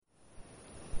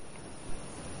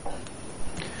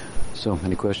So,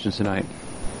 any questions tonight?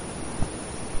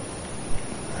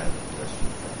 I have a question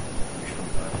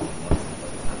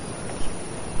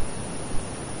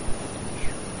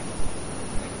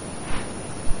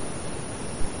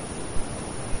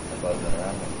about the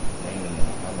Rama, namely the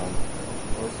Maha-Mantra.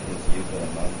 Of course, it is used as a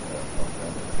mantra from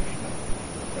Krishna,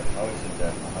 but how is it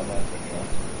that Maha-Mantra can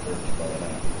also refer to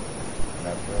Balaram? And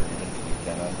after all, even to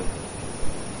Nityananda,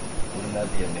 wouldn't that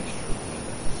be a mixture between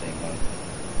the same mantra?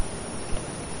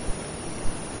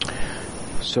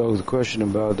 So the question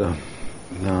about the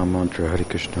Maha-Mantra, Hare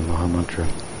Krishna Maha-Mantra,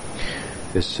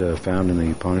 is found in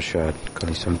the Upanishad,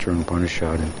 Kali-Santra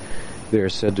Upanishad, and they are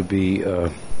said to be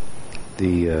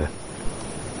the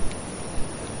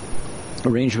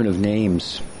arrangement of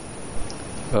names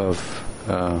of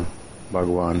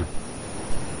Bhagavan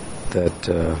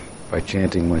that by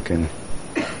chanting one can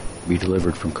be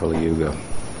delivered from Kali Yuga.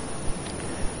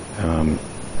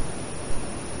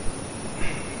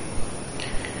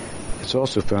 It's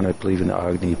also found, I believe, in the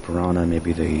Agni Purana,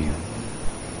 maybe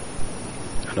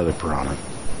another Purana.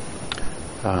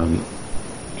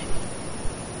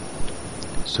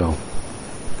 So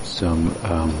some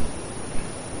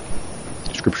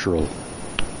scriptural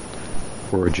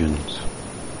origins,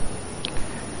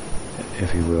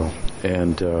 if you will,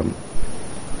 and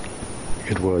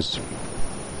it was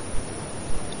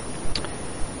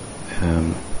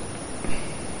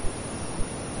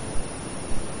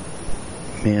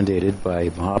mandated by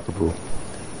Mahaprabhu.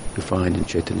 You find in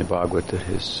Chaitanya Bhagavat that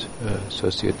his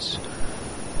associates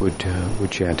would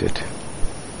chant it.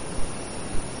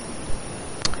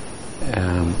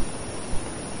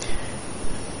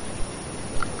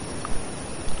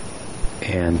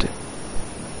 And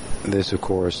this, of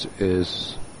course,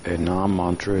 is a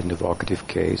non-mantra in the vocative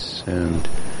case, and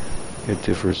it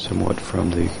differs somewhat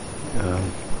from the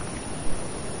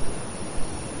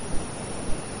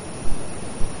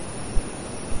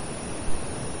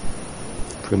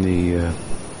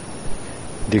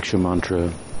Diksha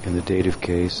mantra in the dative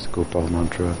case, Gopal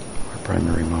mantra, our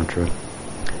primary mantra.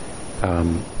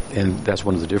 And that's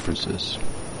one of the differences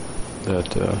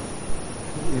that,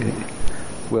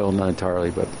 well, not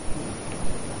entirely, but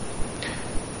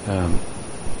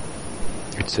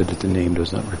it's said that the name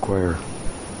does not require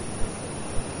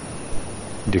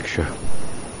Diksha.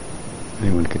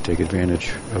 Anyone can take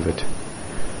advantage of it.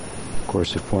 Of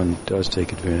course, if one does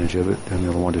take advantage of it, then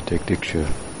they'll want to take Diksha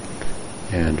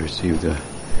and receive the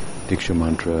Diksha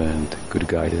mantra and good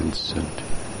guidance and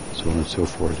so on and so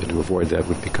forth. And to avoid that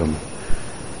would become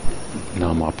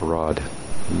namaparad,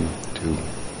 to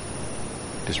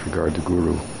disregard the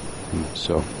guru.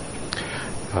 So,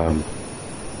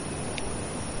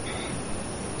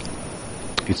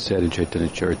 it's said in Chaitanya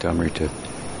Charitamrita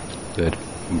that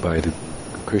by the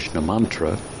Krishna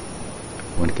mantra,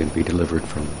 one can be delivered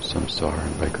from samsara,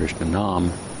 and by Krishna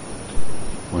Nam,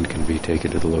 one can be taken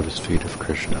to the lotus feet of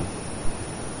Krishna.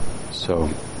 So,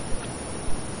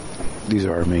 these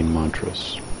are our main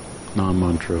mantras, Nam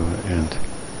mantra, and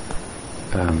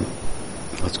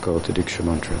let's go to Diksha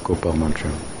mantra, Gopal mantra.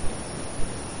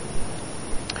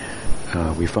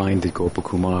 We find that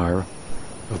Gopakumar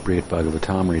of Brihad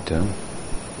Bhagavatamrita,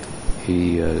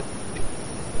 he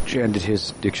chanted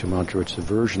his Diksha mantra, which is a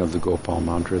version of the Gopal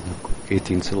mantra. The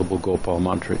 18-syllable Gopal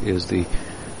mantra is the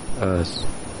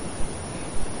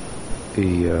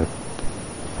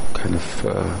kind of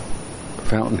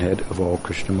fountainhead of all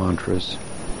Krishna mantras.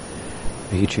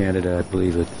 He chanted, I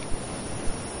believe it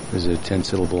was a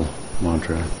 10-syllable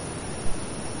mantra.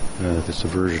 That's a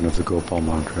version of the Gopal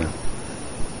mantra.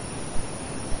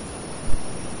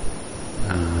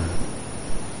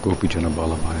 Gopi Jana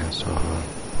Balavaya Saha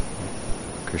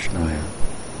Krishnaya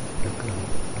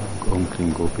Om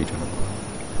Klim Gopi Jana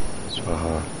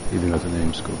Swaha, even other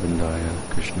names, Govindaya,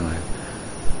 Krishnaya.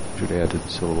 Should add the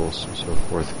syllables and so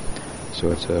forth. So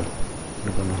it's I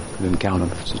didn't count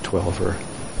them if it's a 12 or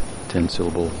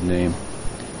 10-syllable name.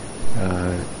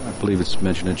 I believe it's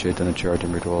mentioned in Chaitanya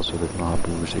Charitamrita also that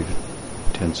Mahaprabhu received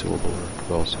a 10-syllable or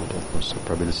 12-syllable, so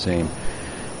probably the same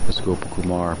as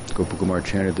Gopakumar. Gopakumar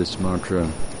chanted this mantra,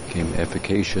 became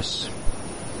efficacious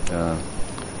to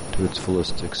its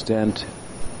fullest extent,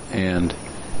 and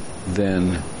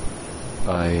then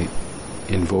by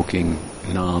invoking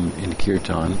Nam in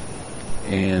Kirtan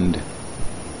and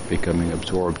becoming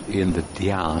absorbed in the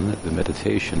dhyan, the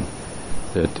meditation,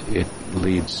 that it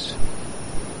leads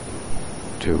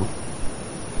to,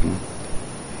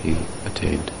 he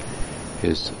attained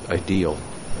his ideal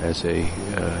as a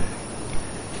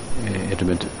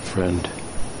intimate friend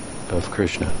of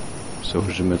Krishna, so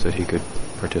intimate that he could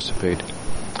participate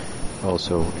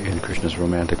also in Krishna's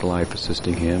romantic life,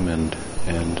 assisting him and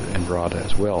Radha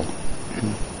as well.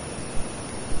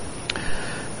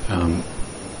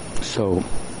 So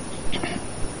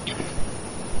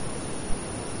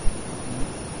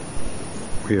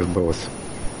we have both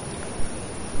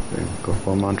the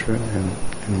Gopal Mantra and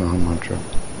Maha-Mantra,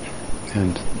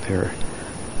 and their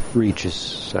reach is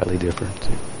slightly different.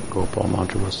 The Gopal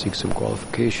Mantra will seek some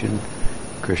qualification,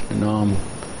 Krishna Nam,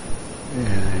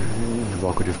 and in the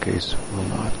vocative case will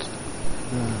not.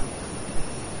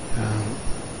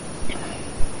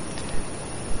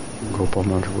 Gopal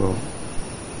Mantra will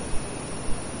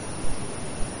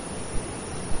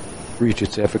reach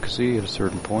its efficacy at a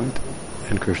certain point,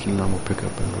 and Krishna Nam will pick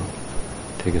up and will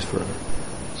take us further.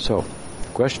 So, the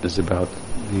question is about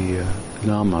the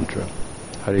Nam Mantra.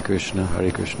 Hare Krishna,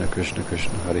 Krishna Krishna,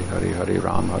 Hare Hare, Hare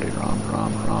Ram, Ram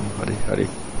Ram, Hare Hare.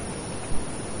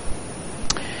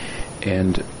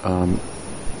 And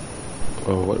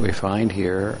what we find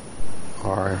here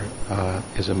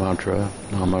is a mantra,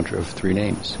 Nam Mantra of three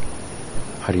names: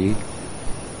 Hare,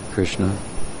 Krishna,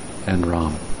 and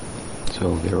Ram.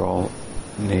 So they're all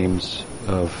names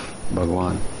of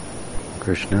Bhagavan.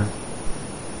 Krishna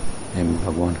and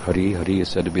Bhagavan. Hare is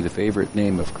said to be the favorite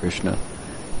name of Krishna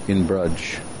in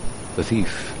Braj, the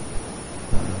thief,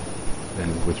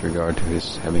 and with regard to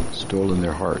his having stolen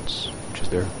their hearts, which is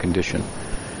their condition.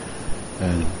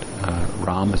 And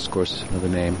Ram is, of course, another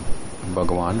name of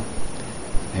Bhagavan.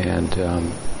 And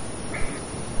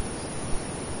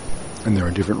there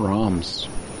are different Rams.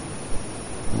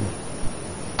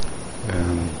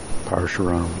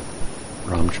 Parshuram,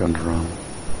 Ramchandram,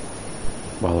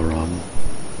 Balaram,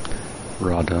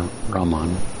 Radha,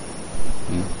 Raman,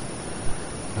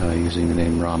 using the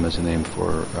name Ram as a name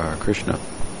for Krishna.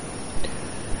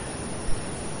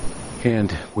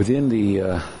 And within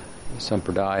the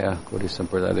Sampradaya, Gaudiya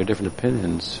Sampradaya, there are different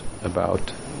opinions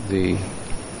about the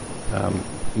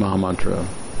Maha-Mantra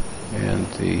and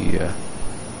the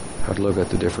how to look at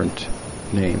the different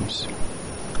names.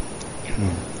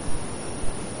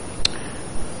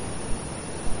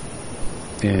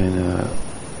 And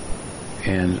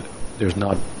there's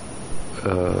not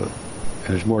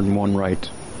there's more than one right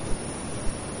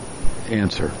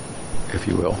answer, if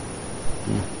you will.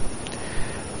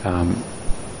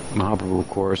 Mahaprabhu, of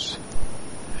course,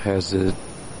 has an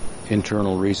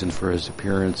internal reason for his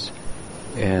appearance,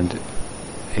 and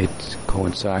it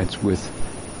coincides with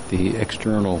the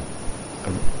external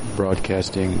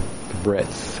broadcasting, the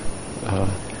breadth, the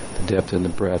depth and the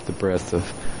breadth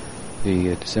of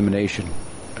the dissemination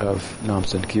of Nam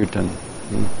Sankirtan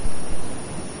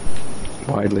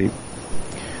widely,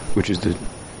 which is the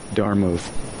dharma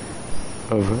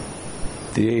of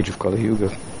the age of Kali Yuga.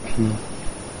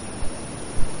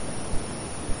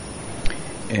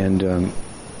 And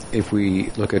if we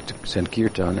look at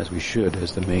Sankirtan, as we should,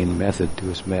 as the main method to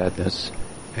his madness,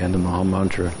 and the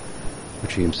Maha-Mantra,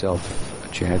 which he himself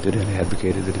chanted and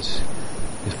advocated that his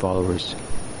followers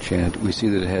chant, we see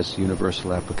that it has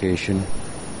universal application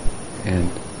and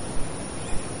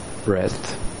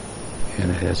breadth,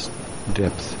 and it has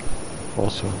depth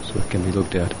also, so it can be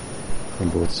looked at from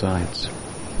both sides.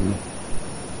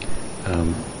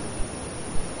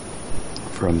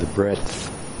 From the breadth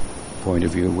point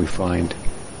of view, we find,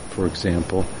 for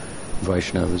example,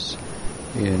 Vaishnavas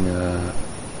in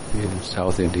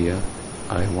South India.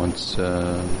 I once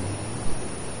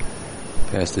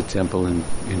passed a temple in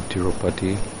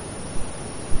Tirupati,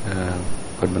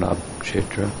 Padmanabh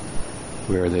Kshetra,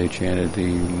 where they chanted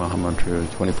the Maha-Mantra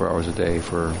 24 hours a day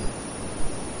for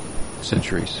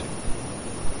centuries.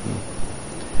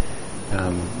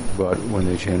 But when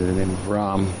they chanted the name of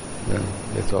Ram, then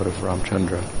they thought of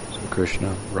Ramchandra, so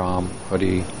Krishna, Ram,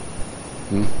 Hari.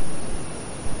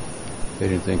 They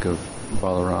didn't think of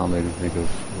Balaram, they didn't think of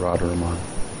Radharaman.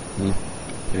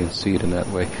 They didn't see it in that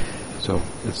way. So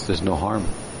there's no harm.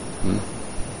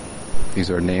 These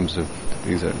are names of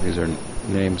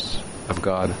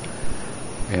God,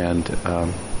 and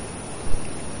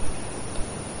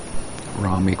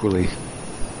Ram equally.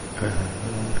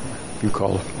 If you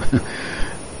call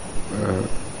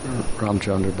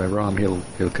Ramchandra by Ram,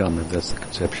 he'll come, if that's the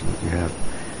conception that you have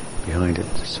behind it.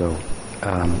 So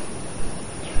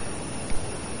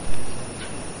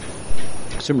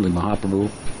similarly, Mahaprabhu,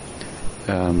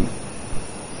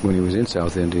 when he was in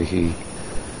South India, he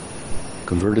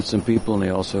converted some people, and he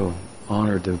also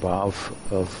honored the bhav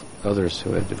of others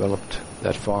who had developed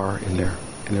that far in their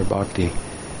bhakti.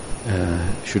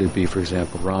 Should it be, for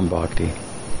example, Ram Bhakti,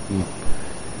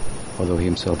 although he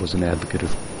himself was an advocate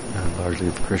of largely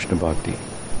of Krishna Bhakti.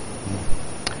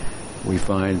 We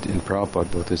find in Prabhupada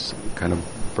both this kind of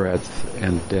breadth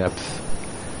and depth.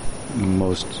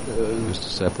 Most his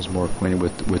disciples more acquainted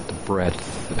with the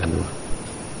breadth and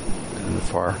the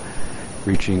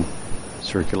far-reaching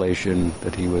circulation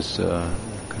that he was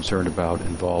concerned about,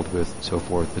 involved with, and so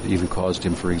forth, that even caused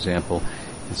him, for example,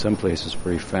 in some places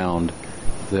where he found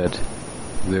that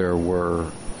there were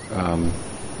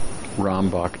Ram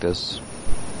Bhaktas,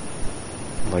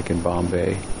 like in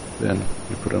Bombay, then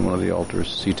he put on one of the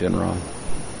altars Sita and Ram.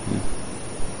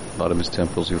 A lot of his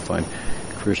temples you'll find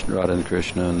Krishna, Radha and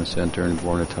Krishna in the center, and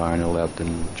Varnatara on the left,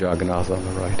 and Jagannath on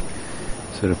the right.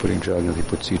 Instead of putting Jagannath, he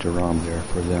put Sita Ram there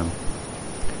for them.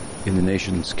 In the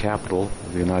nation's capital,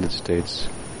 the United States,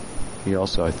 he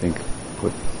also, I think,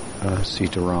 put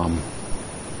Sita Ram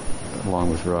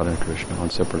along with Radha and Krishna on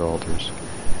separate altars,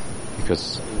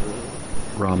 because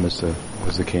Ram was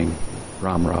the king.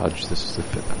 Ram Raj, this is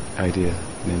the idea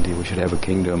in India. We should have a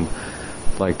kingdom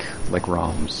like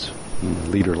Ram's, a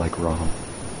leader like Ram.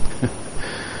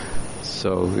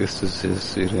 So this is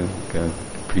his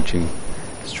preaching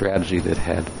strategy that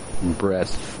had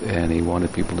breadth, and he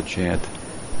wanted people to chant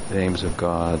the names of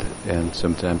God, and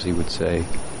sometimes he would say,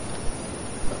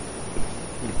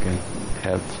 you can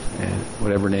have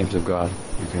whatever names of God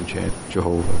you can chant.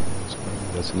 Jehovah,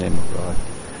 that's the name of God,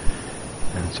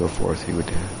 and so forth. He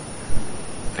would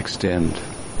extend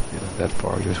that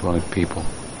far. He just wanted people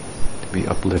to be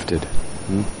uplifted.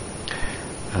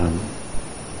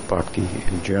 Bhakti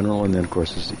in general, and then of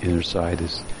course his inner side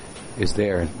is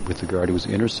there. And with regard to his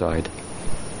inner side,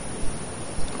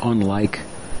 unlike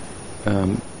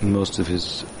most of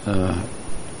his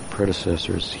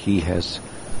predecessors, he has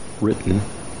written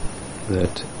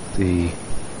that the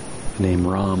name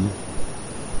Ram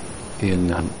in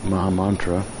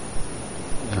Maha-Mantra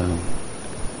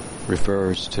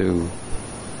refers to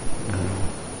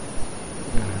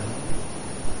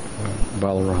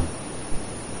Balaram.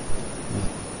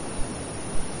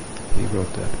 He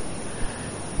wrote that.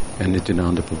 And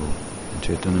Nityananda Prabhu, and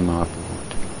Chaitanya Mahaprabhu,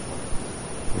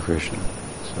 Krishna.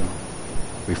 So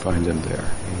we find them there.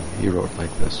 He wrote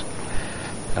like this.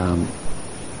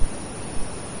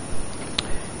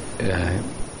 At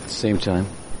the same time,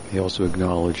 he also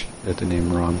acknowledged that the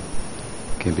name Ram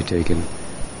can be taken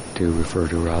to refer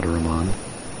to Radharaman,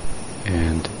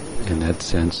 and in that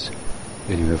sense,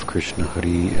 then you have Krishna,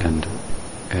 Hari, and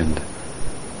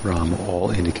Ram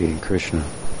all indicating Krishna,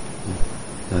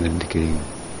 not indicating,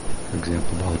 for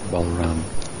example, Balaram.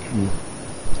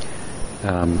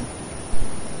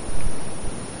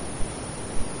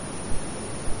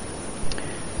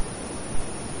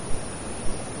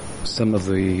 Some of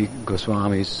the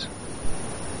Goswamis,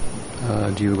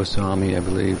 Jiva Goswami, I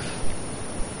believe,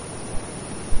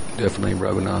 definitely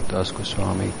Raghunath Das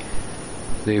Goswami,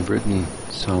 they've written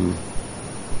some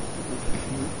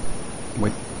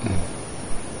people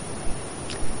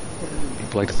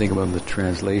like to think about the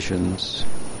translations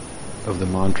of the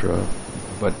mantra,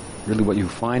 but really what you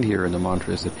find here in the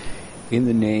mantra is that in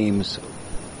the names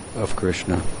of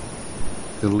Krishna,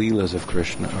 the Leelas of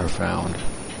Krishna are found.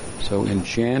 So in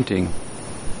chanting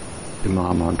the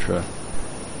Maha-Mantra,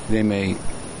 they may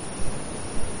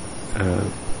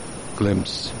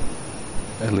glimpse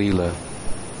a Leela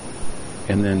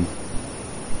and then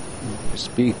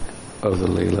speak of the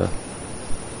Leela.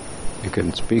 You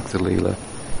can speak the Leela,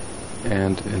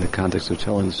 and in the context of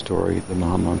telling the story, the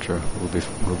Maha-Mantra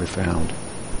will be found.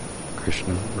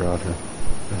 Krishna, Radha.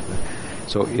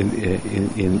 So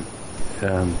in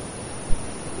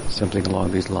something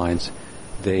along these lines,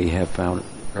 they have found,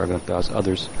 Raghunath Das,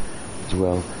 others as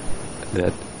well,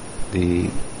 that the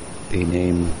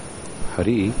name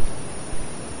Hari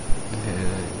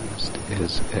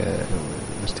is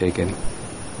taken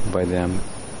by them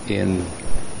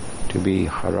to be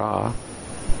Hara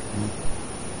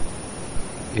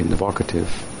in the vocative,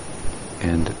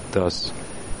 and thus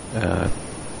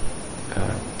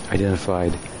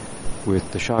identified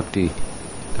with the Shakti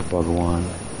of Bhagawan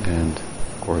and,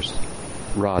 of course,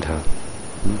 Radha.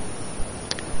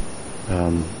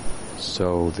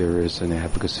 So there is an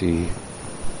advocacy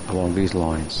along these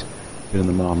lines. In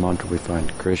the Maha-Mantra we find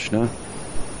Krishna,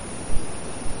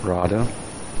 Radha,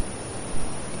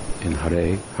 and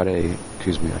Hare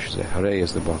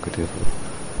is the vocative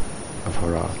of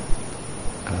Hara.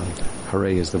 Hare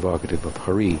is the vocative of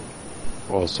Hari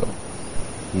also.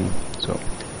 So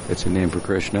it's a name for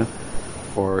Krishna,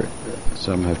 or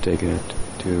some have taken it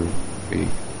to be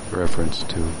reference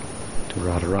to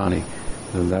Radharani.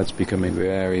 And that's becoming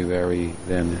very, very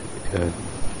then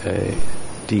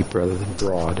deep rather than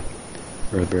broad,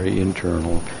 or very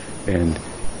internal, and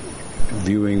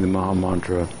viewing the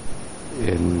Maha-Mantra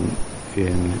in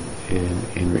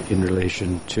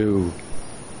relation to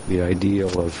the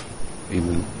ideal of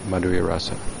even Madhurya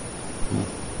Rasa.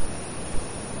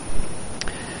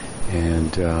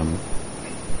 And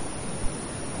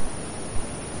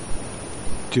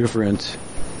different,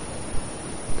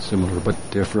 similar but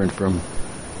different from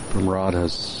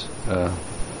Radha's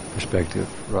perspective.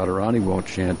 Radharani won't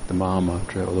chant the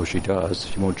Maha-Mantra, although she does.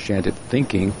 She won't chant it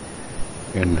thinking,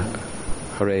 and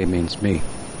Hare means me.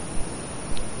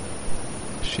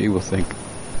 She will think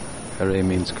Hare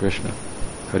means Krishna.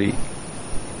 Hari.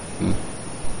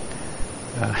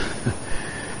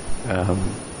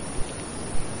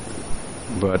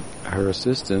 But her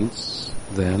assistants,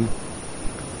 then,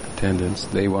 attendants,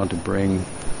 they want to bring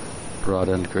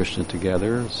Radha and Krishna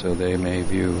together, so they may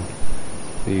view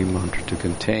the mantra to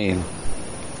contain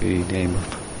the name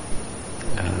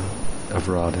of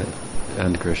Radha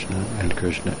and Krishna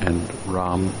and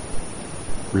Ram,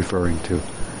 referring to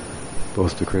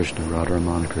both to Krishna, Radha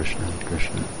Ramana Krishna and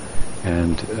Krishna.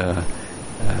 And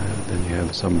then you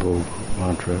have Sambho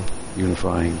mantra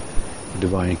unifying the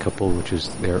divine couple, which is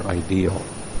their ideal.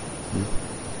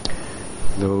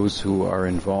 Those who are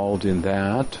involved in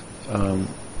that,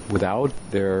 without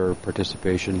their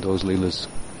participation, those leelas,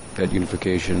 that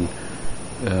unification,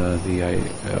 and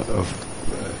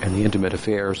the intimate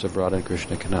affairs of Radha and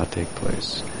Krishna cannot take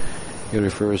place. It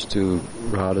refers to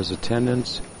Radha's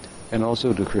attendants and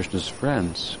also to Krishna's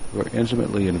friends who are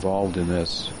intimately involved in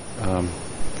this,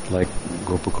 like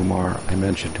Gopakumar, I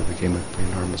mentioned, who became a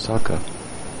Pranarmasaka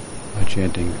by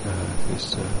chanting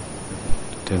this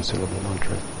 10-syllable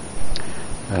mantra.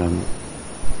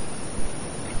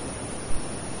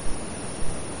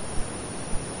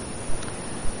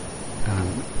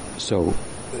 So,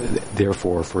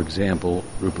 therefore, for example,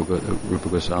 Rupa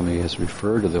Goswami has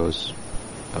referred to those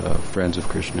friends of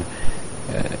Krishna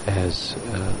as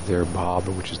their bhav,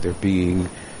 which is their being,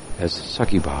 as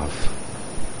Sakhi bhav.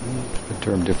 It's been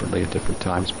termed differently at different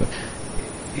times, but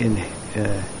in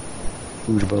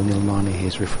Ujjval Nilmani he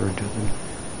has referred to them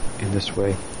in this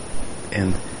way.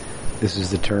 And this is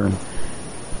the term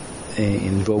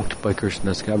invoked by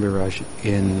Krishnadas Kaviraj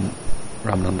in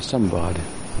Ramananda Samvad.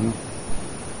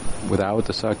 Without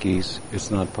the Sakhis,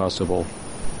 it's not possible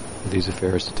for these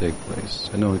affairs to take place.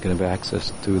 I know we can have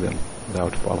access to them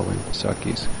without following the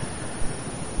Sakhis.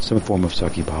 Some form of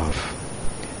Sakhi bhav.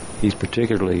 He's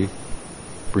particularly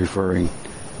referring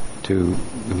to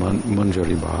the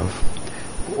Manjari bhav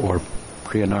or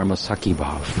Priyanarma Sakhi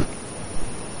bhav.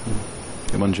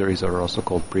 The Manjaris are also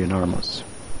called Priyanarmas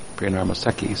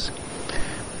Sakhis.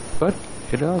 But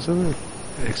it also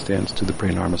extends to the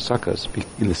Priyanarma Sakhas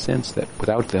in the sense that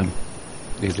without them,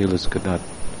 these leelas could not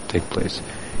take place.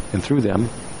 And through them,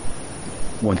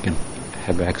 one can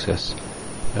have access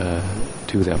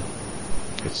to them.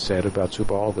 It's said about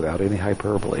Subal, without any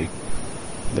hyperbole,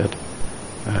 that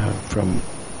from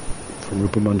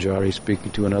Rupa Manjari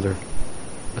speaking to another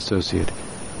associate,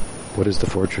 what is the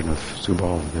fortune of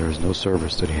Subal? There is no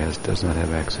service that he does not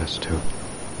have access to.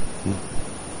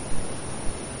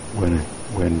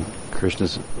 When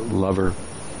Krishna's lover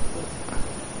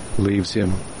leaves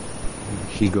him,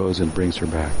 he goes and brings her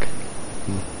back.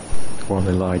 While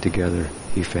they lie together,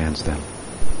 he fans them.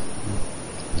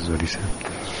 This is what he said.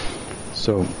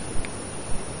 So,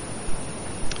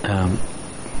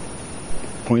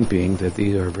 point being that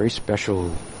these are very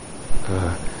special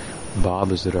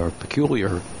bhavas that are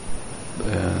peculiar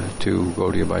to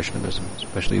Gaudiya Vaishnavism,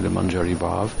 especially the Manjari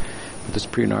bhav. But this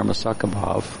Priyanarma Sakha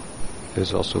bhav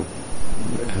is also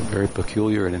very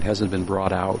peculiar, and it hasn't been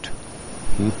brought out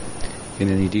in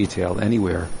any detail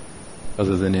anywhere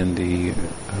other than in the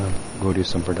Gaudiya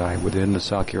Sampradaya. Within the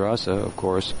Sakhya-rasa, of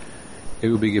course, it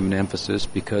will be given emphasis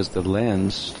because the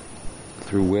lens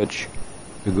through which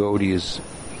the Gaudiyas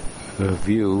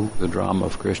view the drama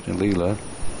of Krishna Leela,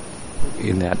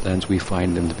 in that lens we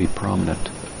find them to be prominent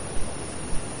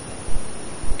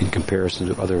in comparison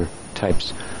to other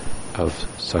types of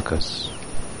sakhas.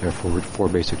 There are four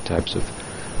basic types of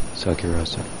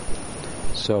Sakhya-rasa.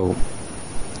 So,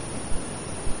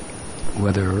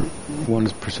 whether one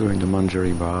is pursuing the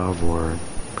Manjari bhav or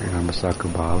Priyanarma Sakha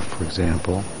bhav, for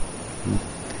example,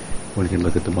 one can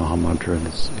look at the Maha-Mantra in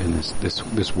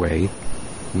this way,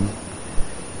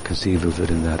 conceive of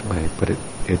it in that way. But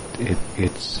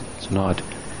it's not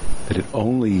that it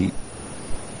only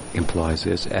implies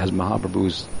this. As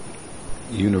Mahaprabhu's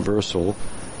universal,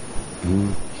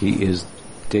 he is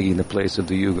taking the place of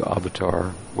the Yuga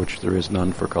avatar, which there is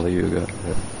none for Kali Yuga.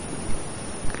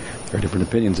 There are different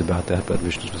opinions about that, but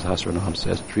Vishnu Sahasranam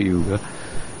says Tri-Yuga,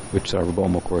 which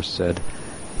Sarvabhauma, of course, said,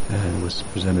 and was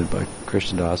presented by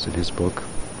Krishnadas in his book.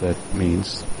 That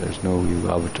means there's no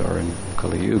Yuga avatar in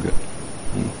Kali Yuga.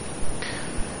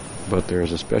 But there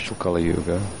is a special Kali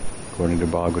Yuga, according to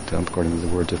Bhagavatam, according to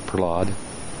the words of Prahlad.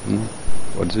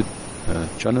 What is it?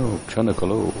 Chana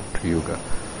Kalo Tri-Yuga.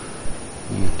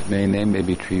 The main name may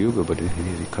be Triyuga, but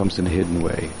it comes in a hidden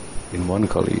way, in one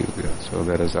Kali Yuga. So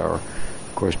that is our,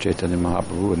 of course, Chaitanya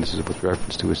Mahaprabhu, and this is with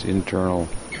reference to his internal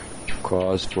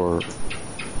cause for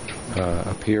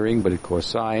appearing, but it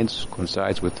coincides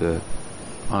with the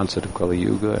onset of Kali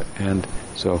Yuga, and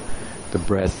so the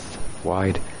breadth,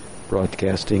 wide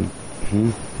broadcasting,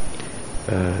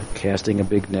 casting a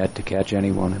big net to catch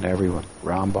anyone and everyone.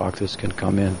 Ram Bhaktas can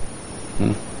come in.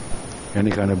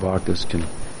 Any kind of Bhaktas can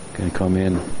come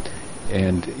in.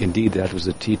 And indeed, that was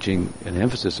the teaching and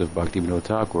emphasis of Bhaktivinoda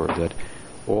Thakur, that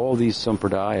all these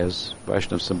sampradayas,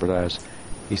 Vaishnava sampradayas,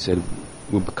 he said,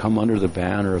 will come under the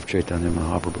banner of Chaitanya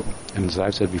Mahaprabhu. And as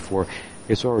I've said before,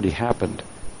 it's already happened.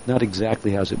 Not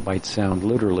exactly as it might sound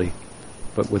literally,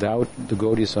 but without the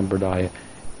Gaudiya Sampradaya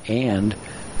and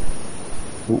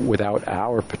without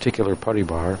our particular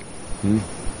paribar,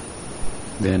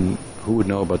 then who would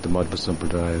know about the Madhva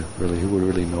Sampradaya, really? Who would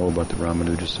really know about the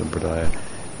Ramanuja Sampradaya,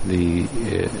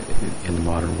 in the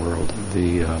modern world,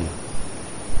 the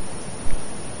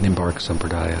Nimbarka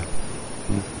Sampradaya,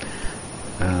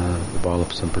 the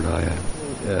Vallabha Sampradaya?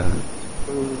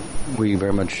 We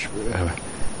very much,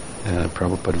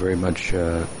 Prabhupada very much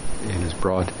in his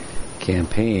broad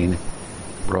campaign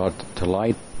brought to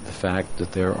light the fact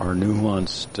that there are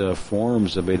nuanced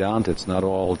forms of Vedanta. It's not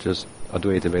all just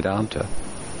Advaita Vedanta.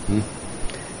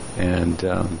 And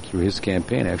through his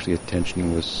campaign, actually,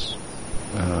 attention was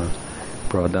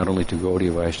brought not only to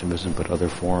Gaudiya Vaishnavism, but other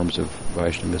forms of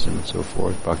Vaishnavism and so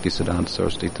forth. Bhaktisiddhanta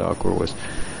Saraswati Thakur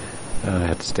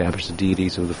had established the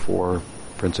deities of the four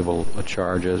principal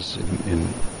acharyas in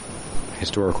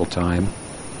historical time.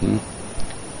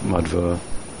 Madhva,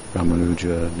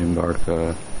 Ramanuja,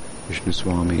 Nimbarka, Vishnu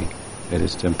Swami at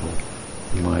his temple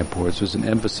in Mayapur. This was an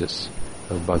emphasis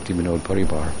of Bhakti Vinod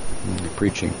Paribar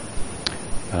preaching.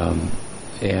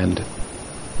 And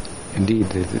indeed,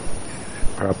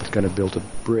 Prabhupada kind of built a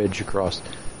bridge across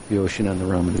the ocean, and the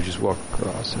Ramanujas walked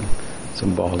across, and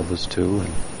some Vallabhas too.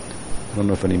 And I don't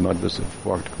know if any Madhvas have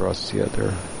walked across yet.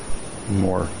 They're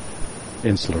more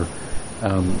insular.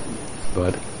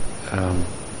 But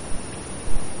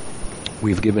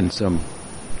we've given some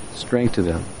strength to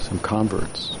them, some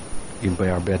converts, even by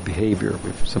our bad behavior.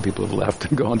 Some people have left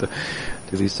and gone to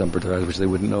these sampradayas which they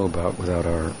wouldn't know about without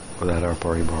our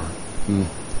paribar.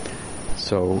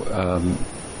 So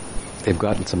they've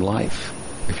gotten some life,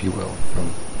 if you will,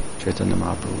 from Chaitanya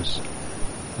Mahaprabhu's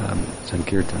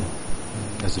Sankirtan,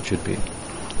 as it should be.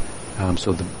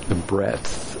 So the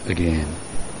breadth again,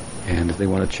 and if they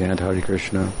want to chant Hare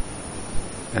Krishna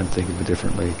and think of it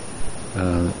differently,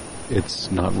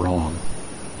 it's not wrong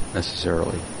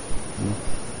necessarily.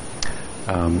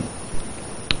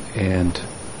 And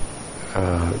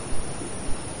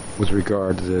with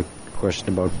regard to the question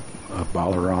about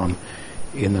Balaram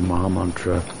in the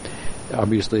Maha-Mantra,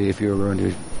 obviously, if you're going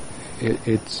to,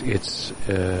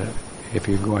 if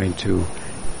you're going to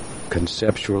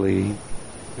conceptually,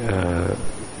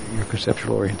 your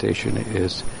conceptual orientation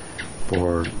is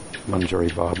for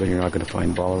Manjari Baba, you're not going to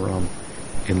find Balaram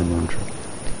in the mantra.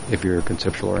 If your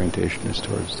conceptual orientation is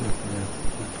towards,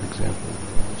 for example,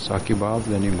 Sakyabhav,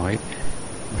 then you might,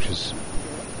 which is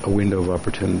a window of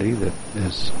opportunity that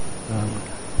is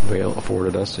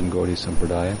afforded us in Gaudiya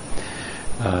Sampradaya.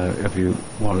 If you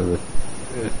want to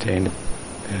attain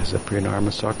as a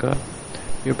Priyanarma Saka,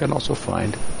 you can also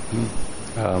find,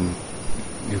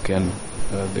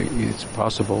 it's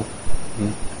possible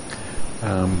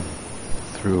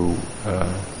through,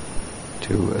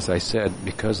 as I said,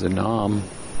 because the Nam,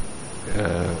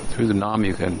 through the Nam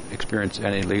you can experience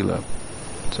any Leela.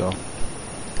 So,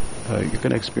 you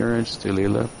can experience the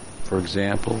Leela, for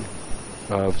example,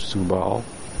 of Subal.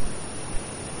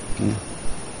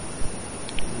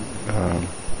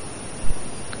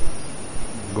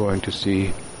 Going to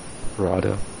see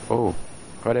Radha. Oh,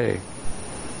 Hare.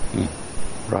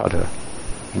 Radha.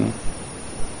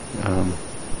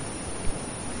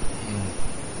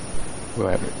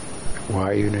 Why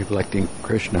are you neglecting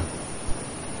Krishna?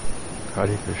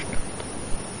 Hare Krishna.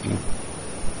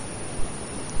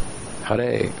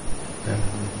 Hare.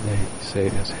 They say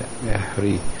it as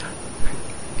Hari.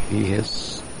 Hare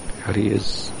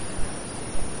is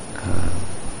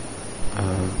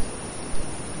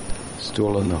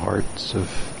stolen the hearts of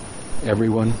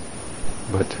everyone,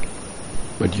 but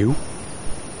you,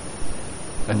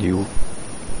 and you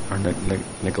are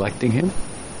neglecting him.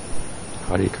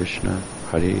 Hare Krishna,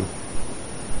 Hare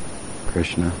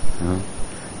Krishna.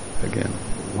 Again,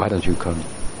 why don't you come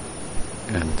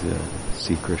and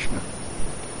see Krishna?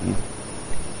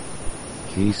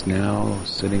 He's now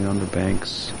sitting on the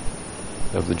banks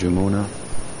of the Jamuna,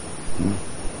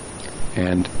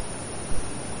 and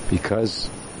because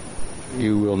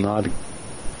you will not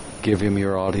give him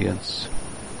your audience,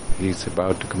 he's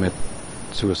about to commit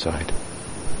suicide.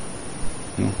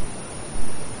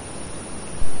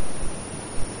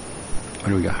 What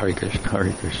do we got? Hare Krishna,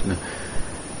 Hare Krishna,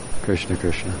 Krishna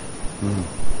Krishna.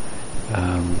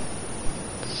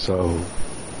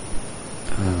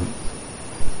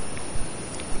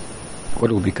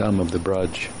 What will become of the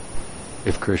Braj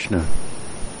if Krishna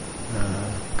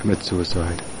commits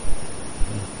suicide?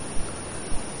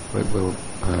 What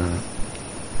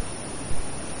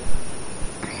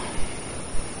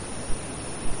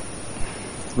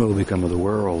will become of the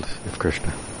world if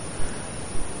Krishna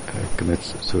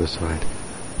commits suicide?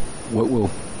 What will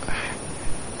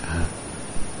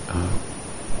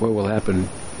happen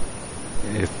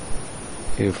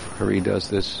if Hari does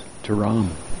this to Ram?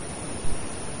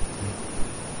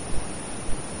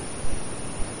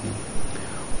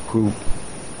 Who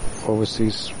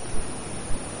oversees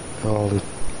all the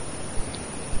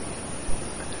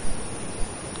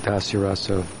Dasya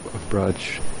Rasa of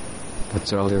Braj,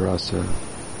 Vatsalya Rasa,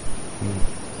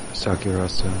 Sakya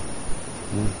Rasa.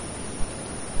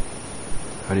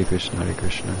 Hare Krishna, Hare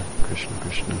Krishna, Krishna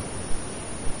Krishna,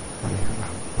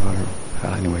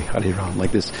 anyway, Hare Ram,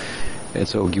 like this. And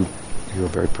so you're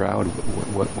very proud.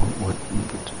 What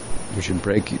you should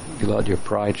break. Your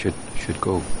pride should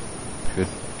go.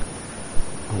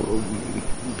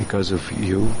 Because of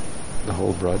you, the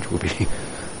whole Braj will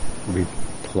be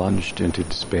plunged into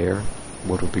despair.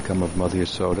 What will become of Mother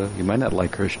Yasoda? You might not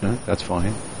like Krishna. That's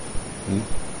fine.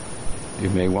 You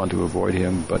may want to avoid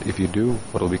him, but if you do,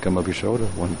 what will become of Yasoda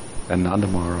and Nanda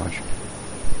Maharaj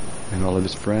and all of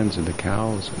his friends and the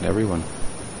cows and everyone?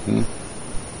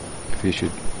 If he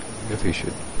should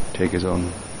take his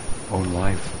own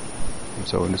life. And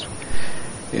so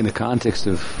in the context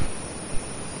of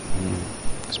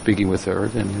speaking with her,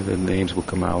 then the names will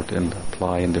come out and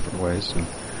apply in different ways,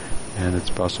 and it's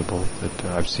possible that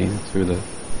I've seen through the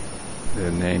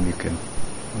name you can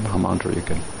Maha-Mantra you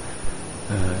can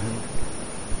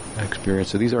experience.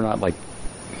 So these are not like,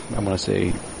 I want to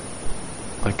say,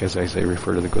 like as I say,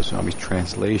 refer to the Goswami's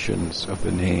translations of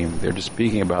the name. They're just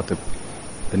speaking about the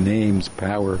name's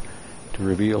power to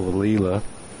reveal the Leela.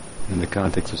 In the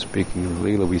context of speaking of the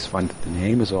Leela, we find that the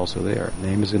name is also there.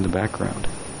 Name is in the background.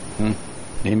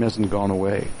 Name hasn't gone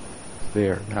away.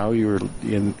 There. Now you're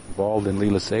involved in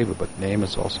Leela Seva, but name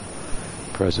is also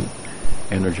present,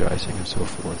 energizing and so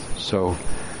forth. So,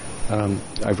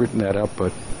 I've written that up,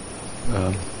 but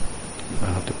I'll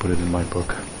have to put it in my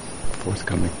book,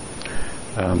 forthcoming.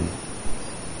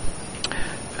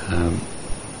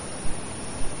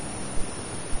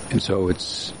 And so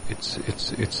it's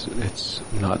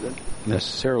not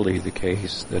necessarily the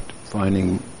case that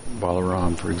finding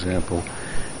Balaram, for example,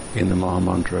 in the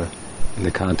Maha-Mantra, in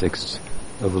the context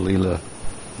of a Leela,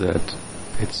 that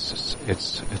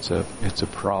it's a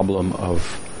problem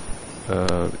of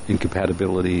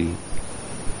incompatibility.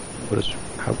 What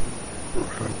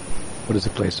is the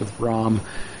place of Ram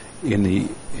in the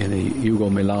Yugo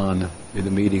Milan, in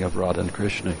the meeting of Radha and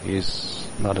Krishna? He's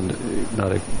not in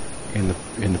the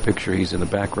picture. He's in the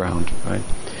background, right?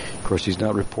 Of course, he's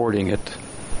not reporting it,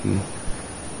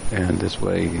 and this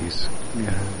way he's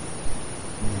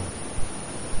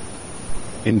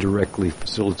indirectly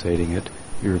facilitating it.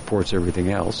 He reports everything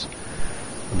else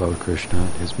about Krishna,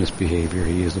 his misbehavior.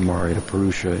 He is the Marita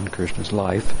Purusha in Krishna's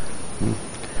life.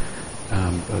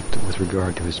 But with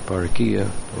regard to his Parakiya,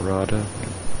 Radha,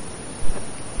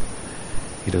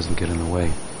 he doesn't get in the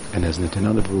way. And as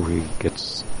Nityananda Prabhu, he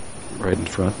gets right in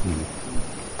front and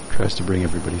tries to bring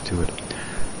everybody to it.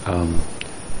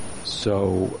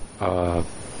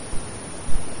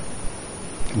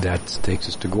 That takes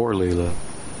us to Gaur Leela.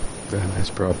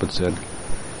 As Prabhupada said,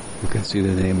 you can see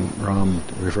the name Ram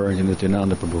referring to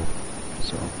Nityananda Prabhu.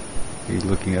 So he's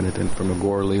looking at it from a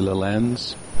Gaur Leela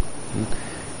lens.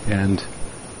 And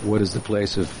what is the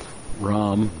place of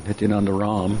Ram, Nityananda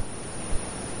Ram,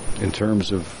 in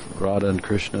terms of Radha and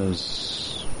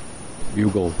Krishna's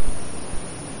Yugal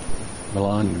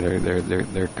Milan,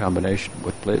 their combination?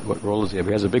 What role does he have?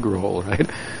 He has a big role, right?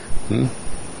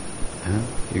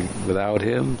 Without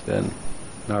him, then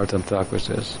Narottam Thakur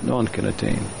says, no one can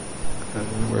attain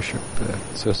worship,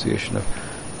 association of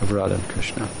Radha and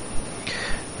Krishna.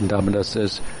 And Damodar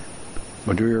says,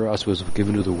 Madhurya Rasa was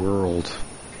given to the world,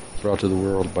 brought to the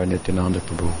world by Nityananda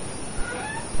Prabhu.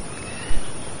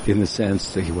 In the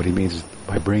sense that what he means is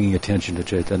by bringing attention to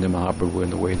Chaitanya Mahaprabhu in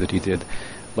the way that he did,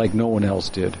 like no one else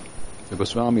did. The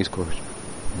Goswamis, of course,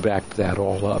 backed that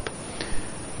all up.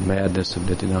 Madness of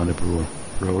Nityananda Prabhu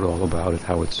wrote all about it,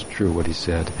 how it's true what he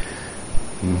said.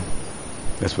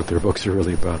 That's what their books are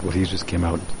really about. What he just came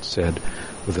out and said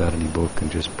without any book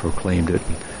and just proclaimed it.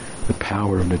 And the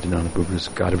power of Nityananda Prabhu's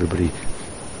got everybody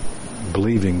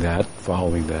believing that,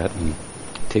 following that, and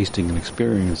tasting and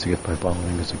experiencing it by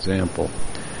following his example.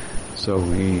 So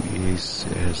he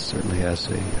certainly has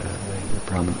a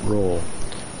prominent role.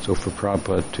 So for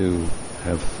Prabhupada to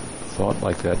have thought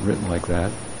like that, written like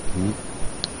that,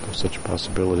 there's such a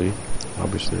possibility,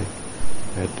 obviously,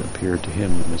 had appeared to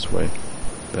him in this way,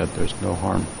 that there's no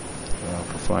harm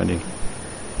for finding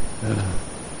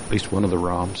at least one of the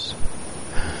Rams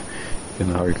in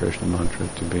the Hare Krishna mantra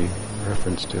to be a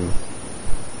reference to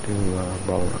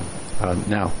Balaram.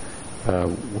 Now,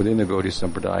 within the Gaudiya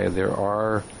Sampradaya, there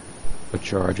are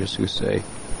acharyas who say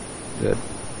that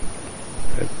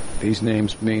these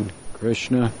names mean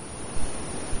Krishna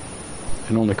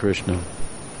and only Krishna.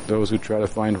 Those who try to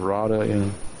find Radha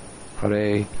in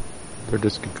Hare, they're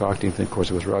just concocting things. Of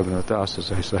course, it was Raghunath Das,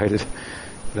 as I cited.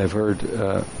 But I've heard,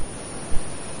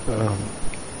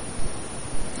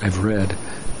 I've read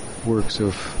works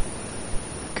of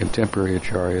contemporary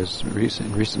acharyas,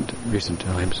 recent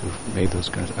times, who've made those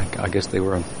kinds. I guess they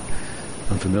were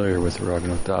unfamiliar with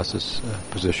Raghunath Das's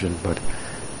position, but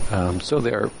so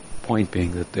their point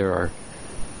being that there are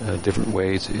different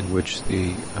ways in which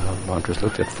the mantra is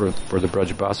looked at. For the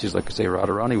Brajabasis, like I say,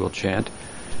 Radharani will chant,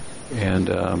 and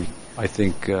I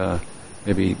think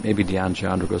maybe Dhyan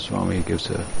Chandra Goswami gives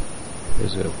a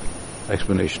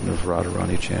explanation of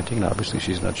Radharani chanting, and obviously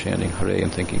she's not chanting Hare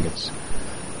and thinking it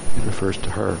refers to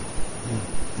her.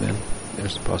 Then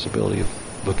there's the possibility of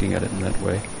looking at it in that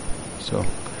way. So,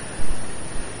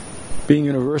 being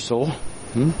universal,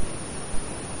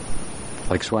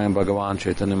 like Swayam Bhagavan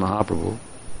Chaitanya Mahaprabhu,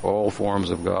 all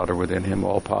forms of God are within him,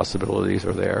 all possibilities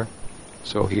are there.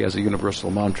 So he has a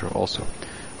universal mantra also.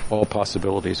 All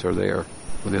possibilities are there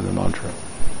within the mantra.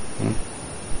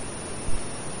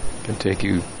 Can take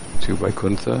you to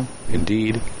Vaikuntha.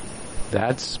 Indeed,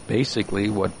 that's basically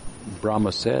what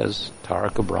Brahma says,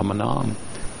 Taraka Brahmanam.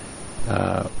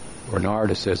 Or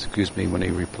Narada says, when he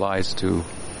replies to,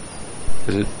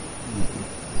 I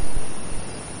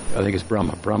think it's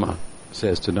Brahma. Brahma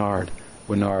says to Narada,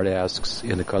 when Narada asks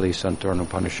in the Kali Santarna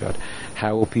Upanishad,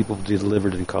 how will people be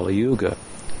delivered in Kali Yuga?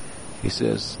 He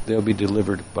says, they'll be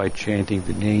delivered by chanting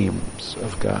the names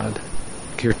of God,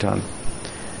 Kirtan.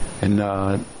 And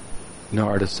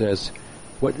Narada says,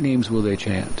 what names will they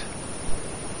chant?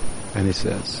 And he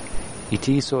says,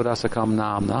 Iti Sodasakam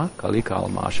Namna Kali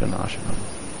Kalmashanashanam.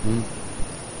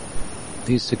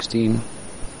 These 16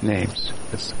 names.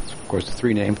 It's, of course,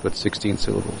 3 names, but 16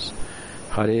 syllables.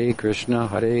 Hare Krishna,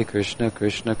 Krishna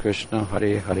Krishna,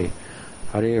 Hare Hare.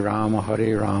 Hare Rama,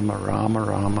 Rama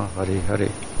Rama, Hare Hare.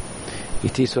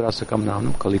 Iti Surasakam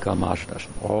Namnam Kali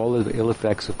Kalmashanashanam. All the ill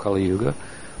effects of Kali Yuga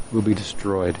will be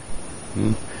destroyed.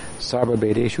 Sarva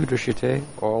Vedeshu Drishite.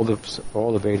 All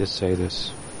the Vedas say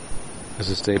this as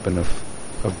a statement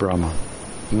of Brahma.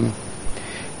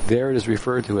 There it is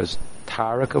referred to as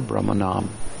Taraka Brahmanam,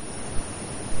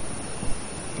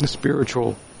 the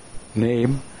spiritual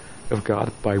name of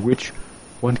God by which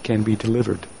one can be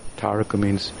delivered. Taraka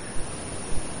means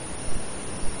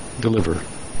deliver.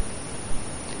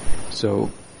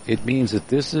 So it means that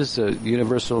this is a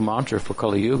universal mantra for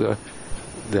Kali Yuga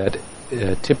that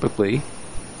typically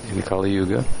in Kali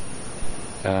Yuga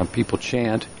people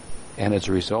chant, and as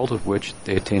a result of which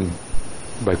they attain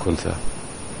Vaikuntha.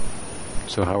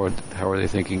 So how are they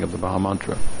thinking of the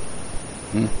Maha-Mantra?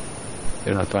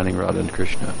 They're not finding Radha and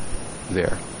Krishna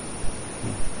there.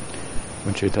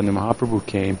 When Chaitanya Mahaprabhu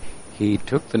came, he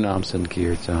took the Nam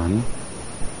Sankirtan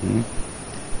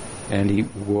and he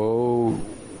wove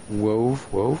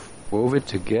it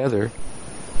together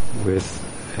with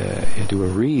into a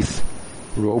wreath.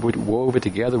 Wove it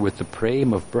together with the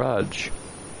prem of Braj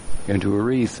into a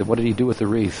wreath. And what did he do with the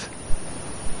wreath?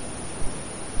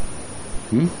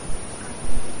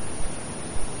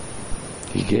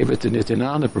 He gave it to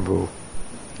Nityananda Prabhu,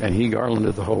 and he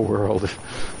garlanded the whole world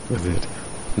with it.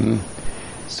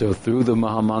 So through the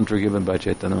Maha-Mantra given by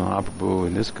Chaitanya Mahaprabhu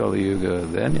in this Kali Yuga,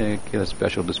 then you get a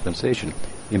special dispensation.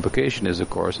 The implication is, of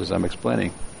course, as I'm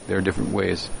explaining, there are different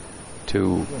ways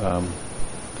to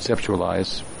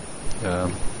conceptualize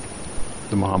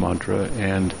the Maha-Mantra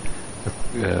and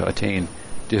attain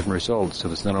different results. So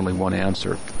there's not only one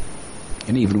answer.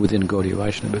 And even within Gaudiya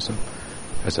Vaishnavism,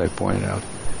 as I pointed out,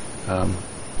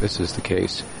 this is the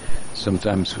case.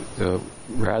 Sometimes,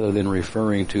 rather than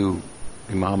referring to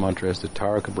the Maha-Mantra as the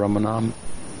Taraka Brahmanam,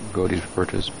 Gaudiyas refer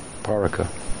to as Paraka.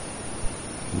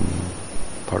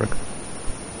 Paraka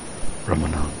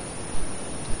Brahmanam.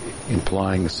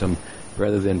 Implying some,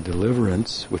 rather than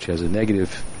deliverance, which has a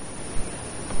negative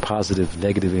positive,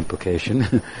 negative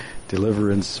implication.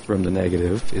 Deliverance from the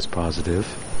negative is positive.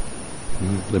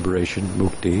 Liberation,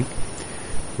 mukti.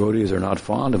 Devotees are not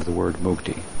fond of the word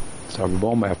mukti.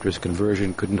 Sarvabhauma, after his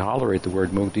conversion, couldn't tolerate the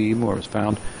word mukti even where it's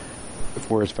found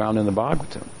in the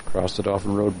Bhagavatam. Crossed it off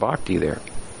and wrote bhakti there.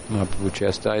 Mahaprabhu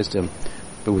chastised him,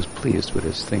 but was pleased with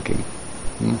his thinking.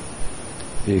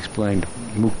 He explained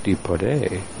mukti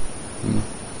pade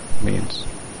means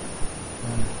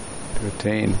to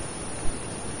attain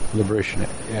liberation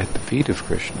at the feet of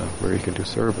Krishna, where he can do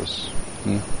service.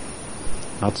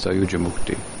 Not sayuja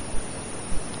mukti.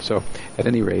 So, at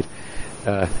any rate,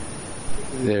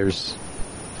 there's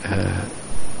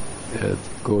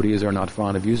Gaudiyas are not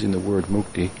fond of using the word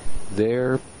mukti.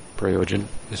 Their prayojan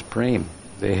is prem.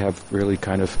 They have really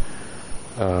kind of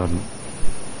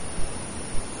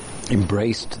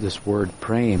embraced this word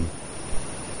prem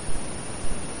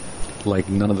like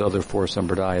none of the other four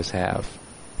sampradayas have.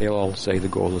 They all say the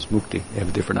goal is mukti. They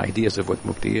have different ideas of what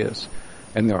mukti is.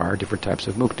 And there are different types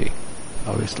of mukti,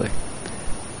 obviously.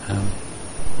 And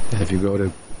if you go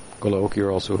to Golok,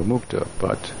 you're also a mukta,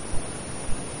 but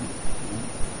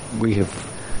we have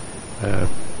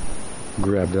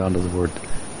grabbed onto the word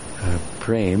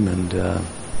prem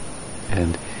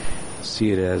and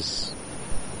see it as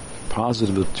a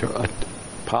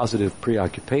positive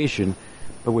preoccupation,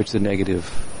 by which the negative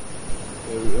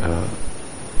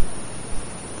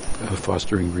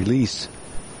fostering release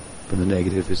from the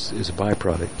negative is a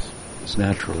byproduct. It's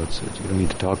natural. You don't need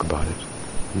to talk about it.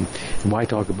 And why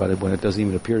talk about it when it doesn't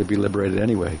even appear to be liberated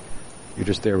anyway? You're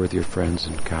just there with your friends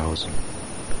and cows. And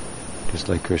just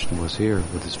like Krishna was here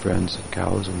with his friends and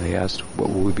cows, and they asked, what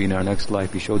will we be in our next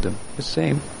life? He showed them the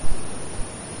same.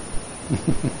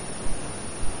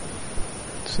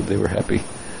 So they were happy.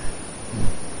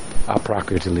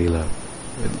 Aprakriti lila.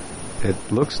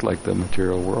 It looks like the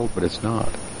material world, but it's not.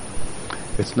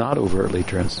 It's not overtly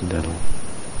transcendental.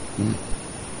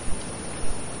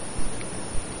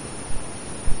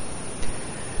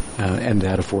 And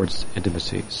that affords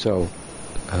intimacy. So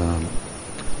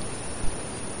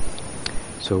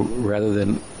rather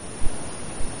than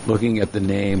looking at the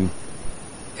name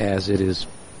as it is,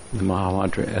 the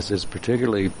Maha-Mantra, as is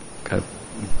particularly kind of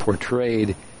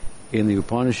portrayed in the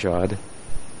Upanishad,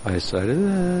 I decided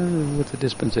with the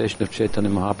dispensation of Chaitanya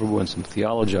Mahaprabhu and some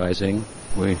theologizing,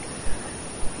 we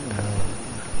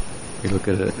look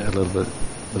at it a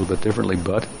little bit differently,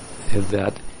 but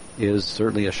that is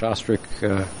certainly a shastric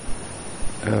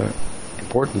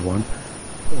important one,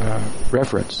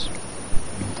 reference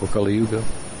for Kali Yuga.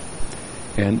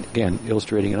 And again,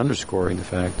 illustrating and underscoring the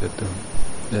fact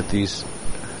that these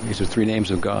are three names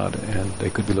of God, and they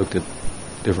could be looked at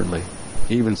differently.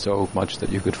 Even so much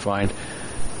that you could find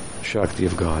Shakti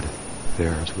of God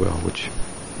there as well, which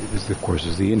is, of course,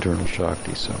 is the internal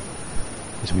Shakti. So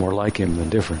it's more like Him than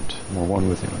different, more one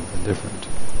with Him than different.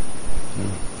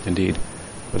 Indeed,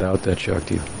 without that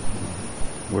Shakti,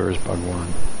 where is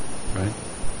Bhagwan? Right?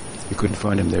 You couldn't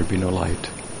find Him, there'd be no light.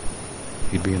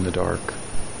 He'd be in the dark.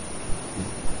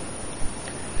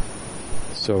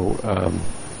 So,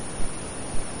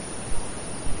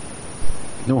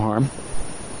 no harm.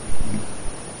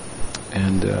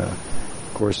 And,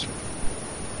 of course,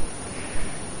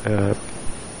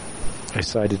 I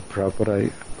cited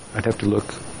Prabhupada. I'd have to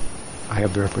look. I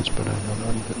have the reference, but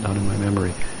not in my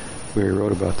memory, where he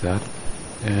wrote about that.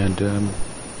 And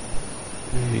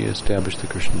he established the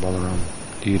Krishna Balaram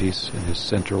deities in his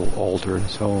central altar in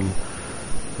his home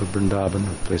of Vrindavan,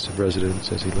 a place of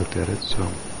residence, as he looked at it. So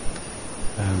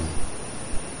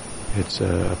it's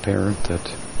apparent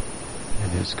that in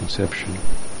his conception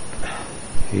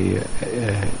he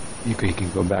can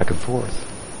go back and forth.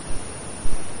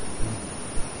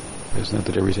 It's not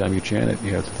that every time you chant it,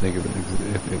 you have to think of it.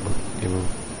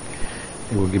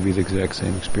 It will give you the exact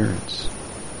same experience.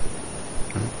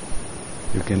 Right?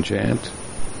 You can chant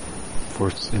for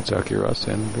in Sakiras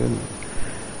and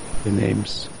the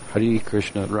names Hari,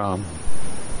 Krishna, Ram.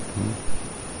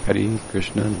 Hari,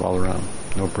 Krishna, and Balaram.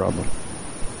 No problem.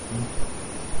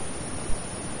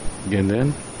 Again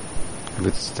then, if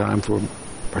it's time for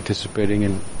participating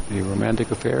in the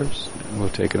romantic affairs, we'll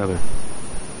take another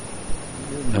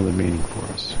meaning for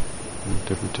us in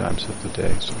different times of the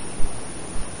day. So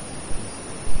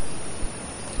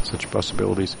such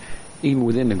possibilities, even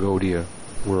within the Gaudiya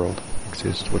world,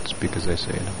 exist. Because I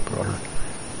say in a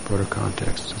broader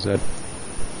context. I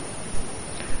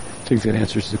think that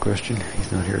answers the question.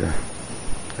 He's not here to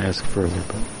ask further,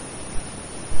 but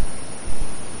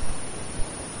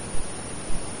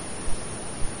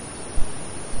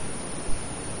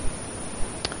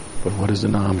what is the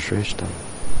Nam Shreshtam?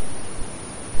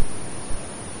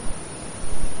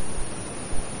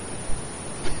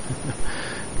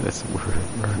 That's the word,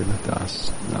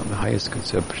 Raghunathas, not the highest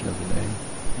conception of the name.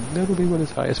 That'll be what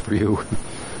is highest for you,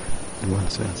 in one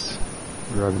sense.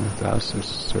 Raghunathas is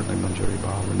certainly Manjari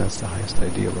Bhav, and that's the highest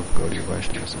ideal of Gaudiya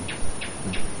Vaishnavism.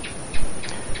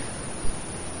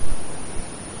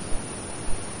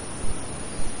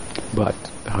 But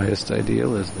the highest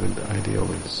ideal is the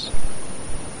ideal is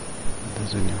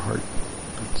in your heart.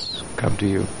 It's come to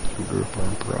you through Guru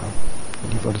Parampara,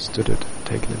 and you've understood it,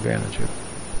 taken advantage of it.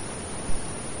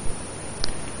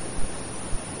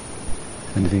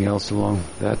 Anything else along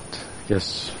that, I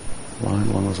guess, line,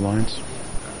 along those lines?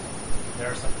 There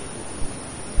are some people who,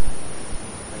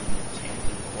 when you're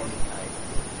chanting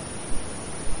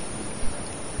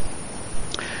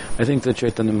I think that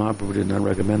Chaitanya Mahaprabhu did not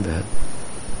recommend that.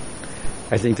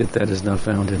 I think that is not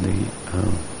found in the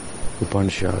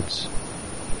Upanishads,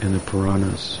 in the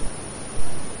Puranas.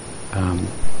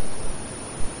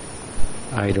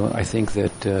 I think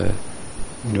that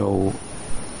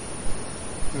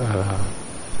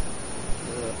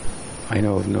I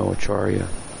know of no acharya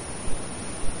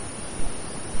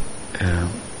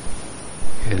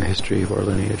in the history of our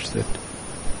lineage that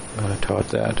taught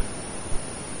that.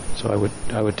 So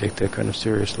I would take that kind of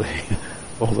seriously.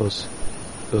 All those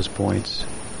points.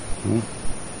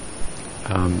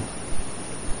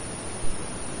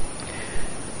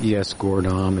 Yes,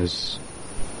 Gaur-Nam is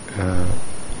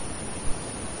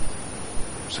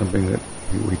something that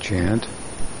we chant,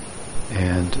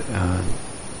 and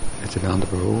it's an Nanda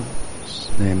Prabhu's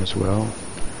name as well.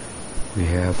 We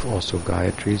have also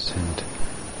Gayatris and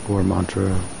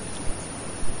Maha-Mantra,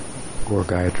 Gaur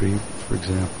Gayatri, for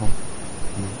example.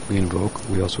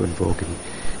 We also invoke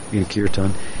in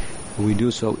Kirtan. We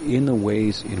do so in the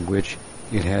ways in which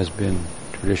it has been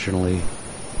traditionally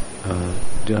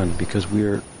done, because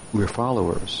we're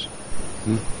followers.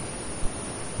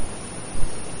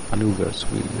 Anugas.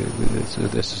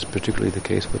 This is particularly the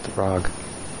case with the Rag.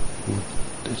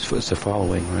 It's a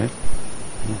following, right?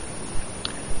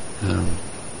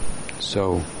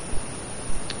 So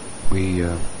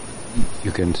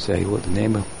you can say, well, the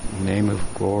name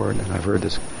of Gaur, and I've heard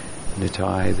this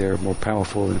Nitai, they're more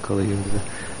powerful than Kali Yuga,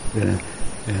 and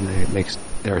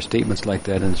there are statements like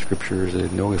that in the scriptures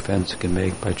that no offense can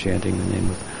make by chanting the name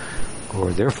of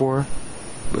Gaur. Therefore,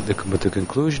 but the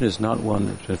conclusion is not one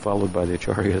that's been followed by the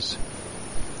acharyas.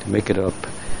 To make it up,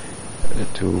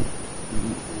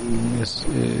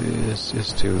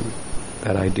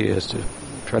 that idea is to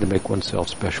try to make oneself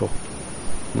special.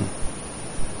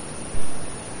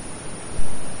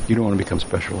 You don't want to become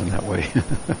special in that way.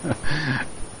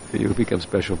 You become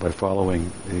special by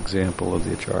following the example of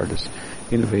the acharyas.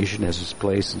 Innovation has its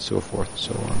place, and so forth and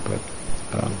so on. But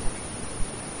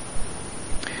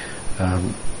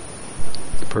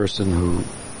the person who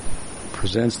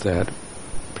presents it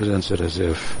as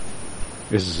if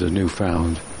this is a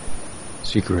newfound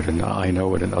secret, and I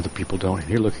know it, and other people don't. And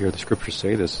here, look here, the scriptures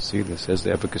say this. See, this says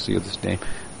the efficacy of this name.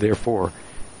 Therefore,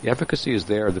 the efficacy is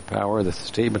there. The power, the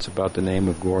statements about the name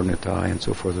of Gaur Nitai and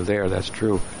so forth are there. That's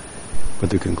true. But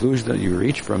the conclusion that you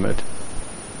reach from it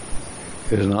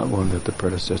is not one that the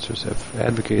predecessors have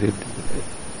advocated,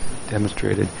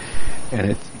 demonstrated, and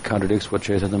it contradicts what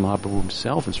Chaitanya Mahaprabhu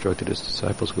himself instructed his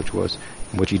disciples,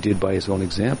 which he did by his own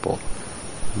example,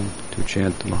 to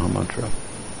chant the Maha-Mantra.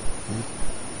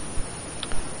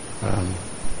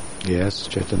 Yes,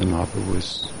 Chaitanya Mahaprabhu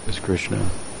is Krishna.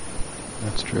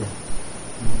 That's true.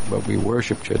 But we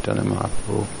worship Chaitanya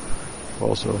Mahaprabhu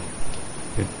also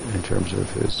in terms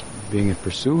of his being in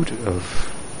pursuit of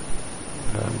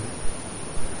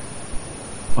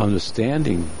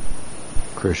understanding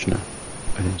Krishna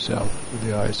and himself with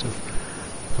the eyes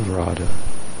of Radha.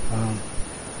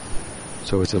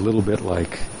 So it's a little bit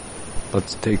like,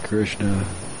 let's take Krishna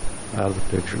out of the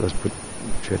picture, let's put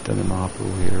Chaitanya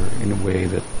Mahaprabhu here in a way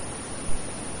that,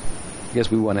 I guess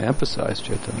we want to emphasize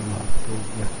Chaitanya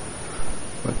Mahaprabhu, yeah.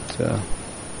 But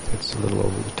it's a little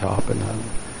over the top, and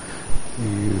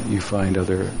you find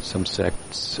some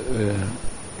sects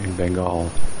in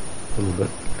Bengal a little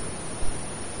bit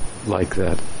like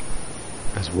that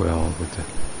as well, with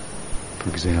for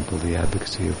example, the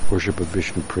advocacy of worship of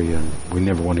Vishnu Priya, and we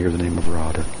never want to hear the name of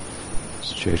Radha.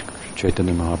 So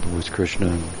Chaitanya Mahaprabhu is Krishna,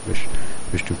 and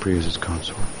Vishnu Priya is his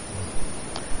consort.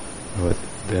 But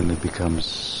then it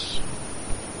becomes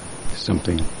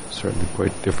something certainly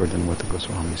quite different than what the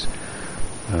Goswamis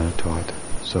taught.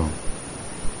 So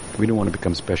we don't want to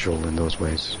become special in those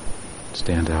ways,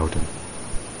 stand out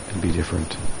and be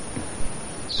different.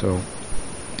 So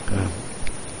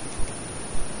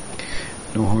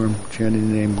no harm chanting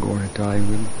the name Gaur Nitai.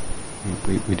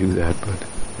 We do that, but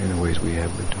in the ways we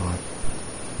have been taught.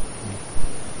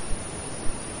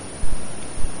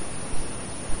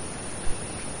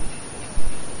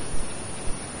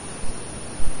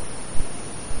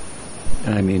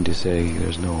 I mean to say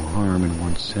there's no harm in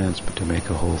one sense, but to make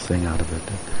a whole thing out of it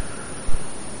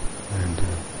and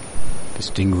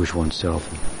distinguish oneself.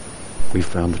 We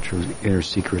found the true inner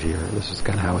secret here. This is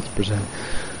kind of how it's presented.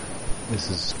 This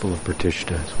is full of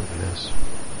pratishta, that's what it is.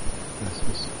 This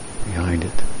is behind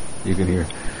it. You can hear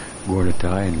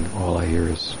Gurnatai, and all I hear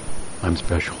is, I'm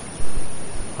special.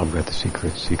 I've got the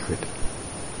secret.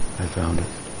 I found it.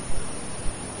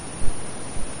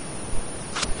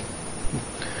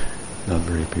 Not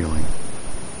very appealing.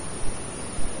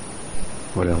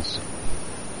 What else?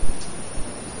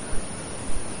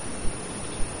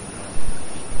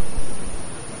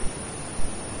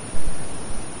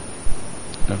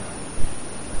 No.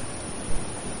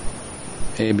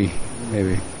 Maybe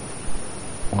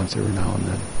once every now and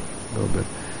then, a little bit.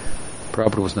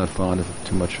 Prabhupada was not fond of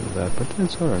too much of that, but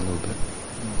it's all right, a little bit.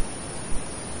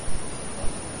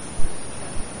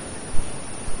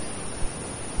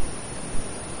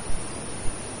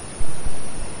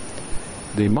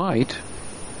 They might,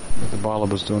 but the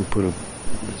Vallabhas don't put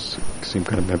the same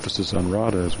kind of emphasis on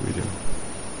Radha as we do.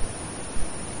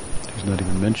 She's not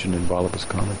even mentioned in Vallabha's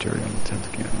commentary on the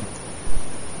 10th canto.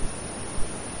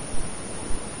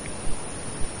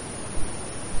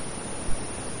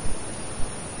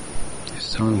 His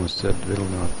son was said,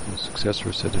 Vidalnath, his successor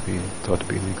was said to be thought to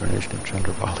be an incarnation of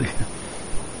Chandravali.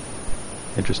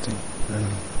 Interesting.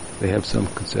 They have some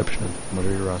conception of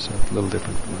Madhurya Rasa, a little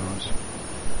different from ours.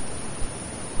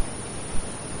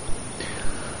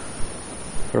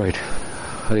 Right.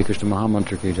 Hare Krishna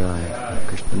Maha-Mantra ki jai.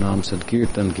 Krishna Naam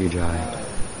Sankirtan ki jai.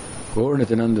 Gaur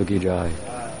Nityananda ki jai.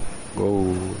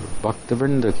 Gaur Bhakta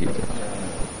Vrinda ki jai.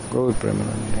 Gaur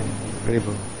Premanande. Hare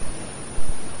Bol.